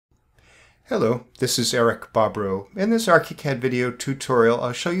Hello, this is Eric Bobrow. In this ArchiCAD video tutorial,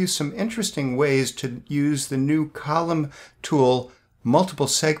 I'll show you some interesting ways to use the new column tool multiple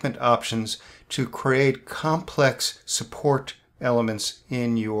segment options to create complex support elements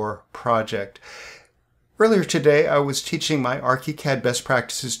in your project. Earlier today, I was teaching my ArchiCAD Best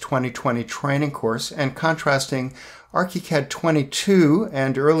Practices 2020 training course and contrasting ArchiCAD 22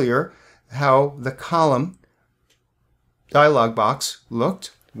 and earlier how the column dialog box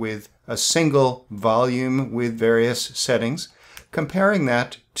looked with a single volume with various settings, comparing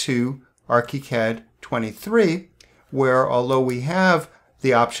that to ArchiCAD 23, where although we have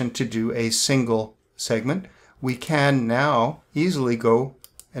the option to do a single segment, we can now easily go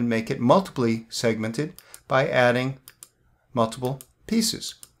and make it multiply segmented by adding multiple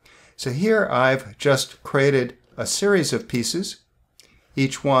pieces. So here I've just created a series of pieces,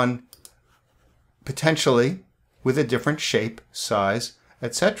 each one potentially with a different shape, size,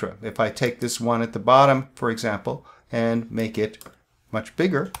 etc. If I take this one at the bottom, for example, and make it much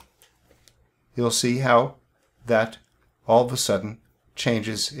bigger, you'll see how that all of a sudden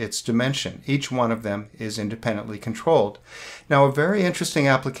changes its dimension. Each one of them is independently controlled. Now, a very interesting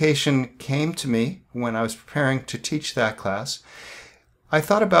application came to me when I was preparing to teach that class. I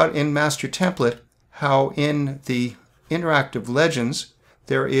thought about in Master Template how in the interactive legends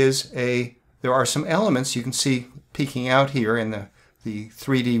there are some elements you can see peeking out here in the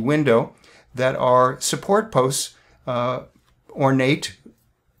 3D window that are support posts, ornate,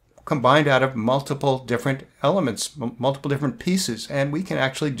 combined out of multiple different elements, multiple different pieces, and we can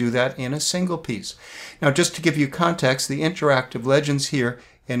actually do that in a single piece. Now, just to give you context, the interactive legends here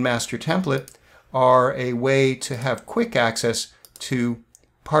in Master Template are a way to have quick access to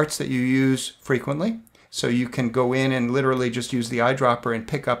parts that you use frequently. So you can go in and literally just use the eyedropper and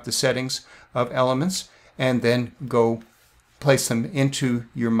pick up the settings of elements and then go place them into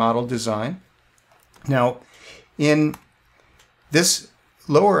your model design. Now, in this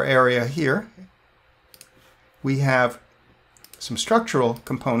lower area here, we have some structural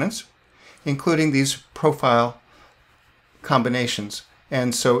components, including these profile combinations.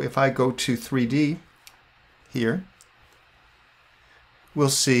 And so if I go to 3D here, we'll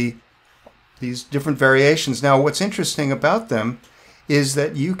see these different variations. Now, what's interesting about them is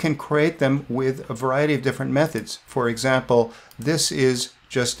that you can create them with a variety of different methods. For example, this is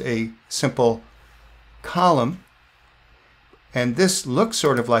just a simple column, and this looks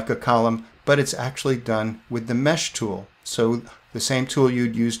sort of like a column, but it's actually done with the mesh tool. So the same tool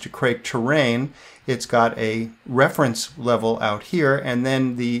you'd use to create terrain, it's got a reference level out here, and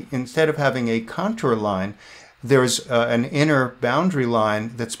then instead of having a contour line, there's an inner boundary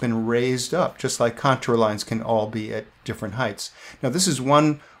line that's been raised up, just like contour lines can all be at different heights. Now, this is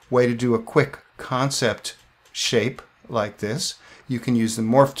one way to do a quick concept shape like this. You can use the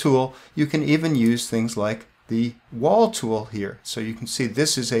morph tool. You can even use things like the wall tool here. So you can see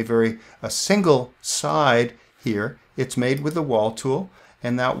this is a single side here. It's made with the wall tool,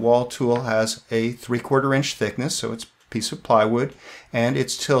 and that wall tool has a 3/4 inch thickness, so it's a piece of plywood, and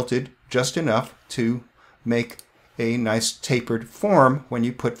it's tilted just enough to make a nice tapered form. When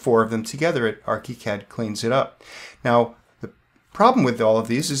you put 4 of them together, ArchiCAD cleans it up. Now, the problem with all of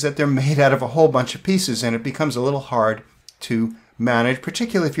these is that they're made out of a whole bunch of pieces, and it becomes a little hard to manage,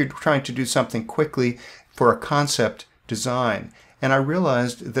 particularly if you're trying to do something quickly for a concept design. And I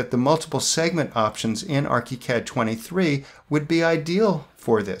realized that the multiple segment options in ArchiCAD 23 would be ideal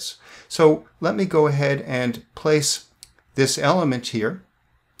for this. So let me go ahead and place this element here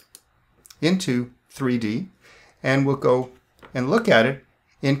into 3D, and we'll go and look at it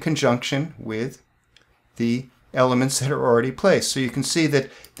in conjunction with the elements that are already placed. So you can see that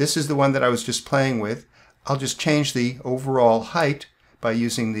this is the one that I was just playing with. I'll just change the overall height by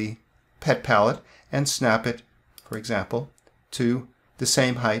using the pet palette and snap it, for example, to the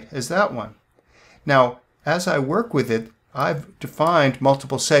same height as that one. Now, as I work with it, I've defined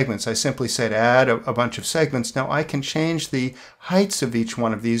multiple segments. I simply said add a bunch of segments. Now I can change the heights of each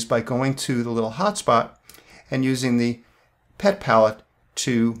one of these by going to the little hotspot and using the pet palette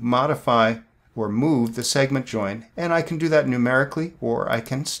to modify or move the segment join. And I can do that numerically, or I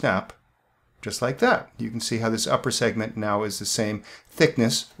can snap just like that. You can see how this upper segment now is the same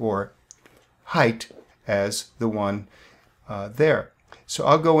thickness or height as the one there. So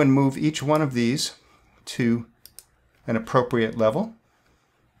I'll go and move each one of these to an appropriate level.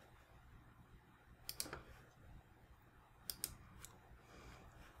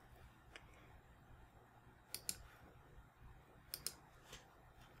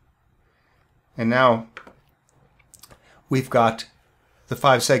 And now we've got the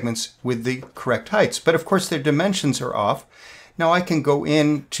 5 segments with the correct heights. But of course their dimensions are off. Now I can go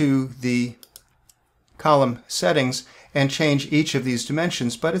into the column settings and change each of these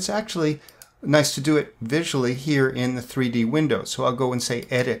dimensions, but it's actually nice to do it visually here in the 3D window. So I'll go and say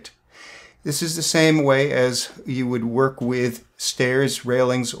Edit. This is the same way as you would work with stairs,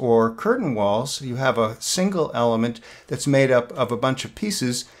 railings, or curtain walls. You have a single element that's made up of a bunch of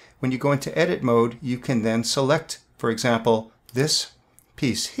pieces. When you go into edit mode, you can then select, for example, this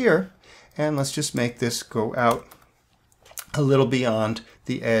piece here, and let's just make this go out a little beyond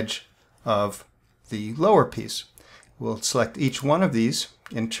the edge of the lower piece. We'll select each one of these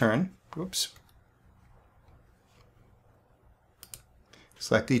in turn. Oops.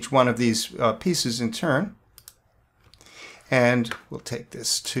 Select each one of these pieces in turn, and we'll take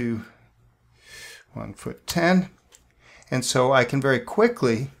this to 1'10", and so I can very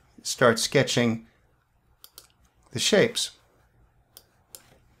quickly start sketching the shapes.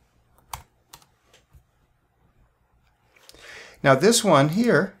 Now this one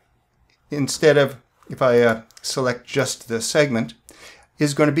here, instead of, if I select just the segment,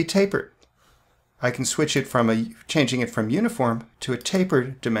 is going to be tapered. I can switch it from changing it from uniform to a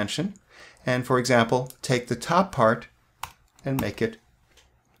tapered dimension, and for example take the top part and make it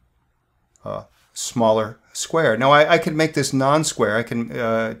a smaller square. Now I can make this non-square. I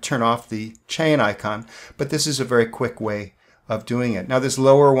can turn off the chain icon, but this is a very quick way of doing it. Now this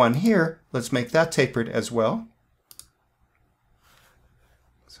lower one here, let's make that tapered as well.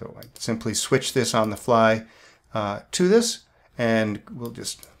 So I simply switch this on the fly to this, and we'll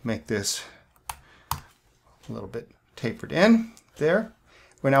just make this a little bit tapered in there.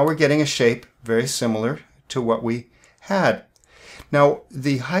 Well, now we're getting a shape very similar to what we had. Now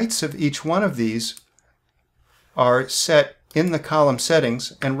the heights of each one of these are set in the column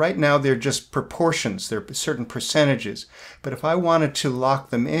settings, and right now they're just proportions. They're certain percentages. But if I wanted to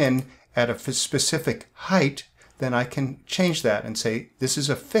lock them in at a specific height, then I can change that and say this is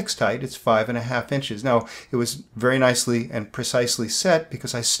a fixed height, it's 5.5 inches. Now it was very nicely and precisely set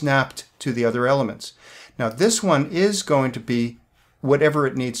because I snapped to the other elements. Now this one is going to be whatever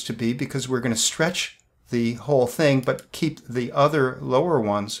it needs to be because we're going to stretch the whole thing but keep the other lower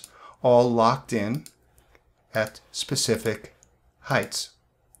ones all locked in at specific heights.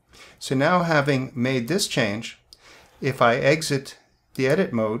 So now having made this change, if I exit the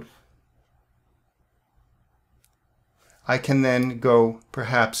edit mode, I can then go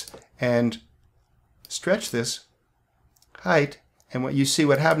perhaps and stretch this height, and what you see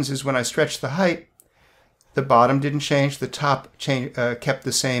what happens is when I stretch the height, the bottom didn't change, the top kept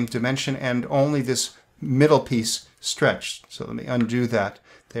the same dimension, and only this middle piece stretched. So let me undo that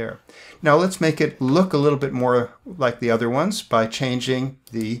there. Now let's make it look a little bit more like the other ones by changing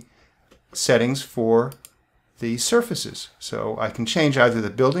the settings for the surfaces. So I can change either the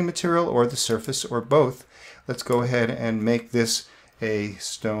building material or the surface or both. Let's go ahead and make this a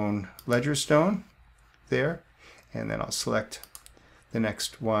stone, ledger stone there, and then I'll select the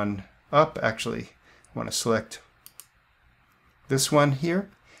next one up. Actually, I want to select this one here,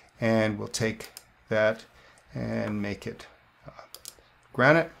 and we'll take that and make it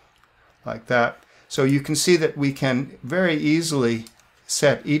granite like that. So you can see that we can very easily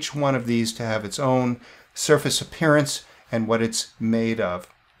set each one of these to have its own surface appearance and what it's made of.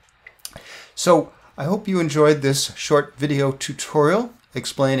 So I hope you enjoyed this short video tutorial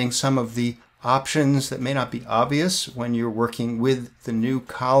explaining some of the options that may not be obvious when you're working with the new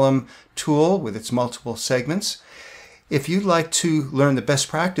column tool with its multiple segments. If you'd like to learn the best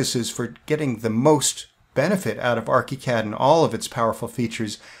practices for getting the most benefit out of ArchiCAD and all of its powerful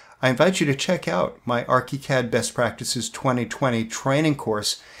features, I invite you to check out my ArchiCAD Best Practices 2020 training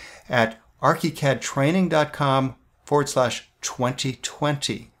course at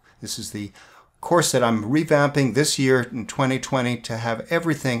archicadtraining.com/2020. This is the course that I'm revamping this year in 2020 to have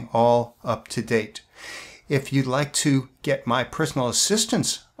everything all up to date. If you'd like to get my personal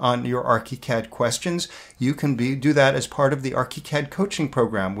assistance on your ArchiCAD questions, you can do that as part of the ArchiCAD coaching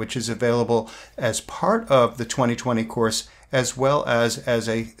program, which is available as part of the 2020 course as well as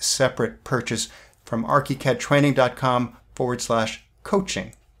a separate purchase from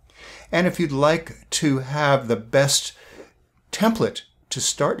archicadtraining.com/coaching. And if you'd like to have the best template to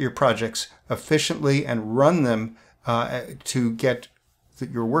start your projects efficiently and run them to get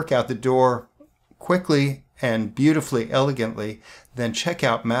your work out the door quickly and beautifully, elegantly, then check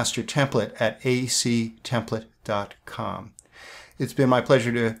out Master Template at actemplate.com. It's been my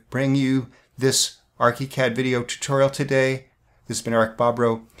pleasure to bring you this ArchiCAD video tutorial today. This has been Eric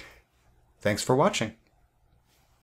Bobrow. Thanks for watching.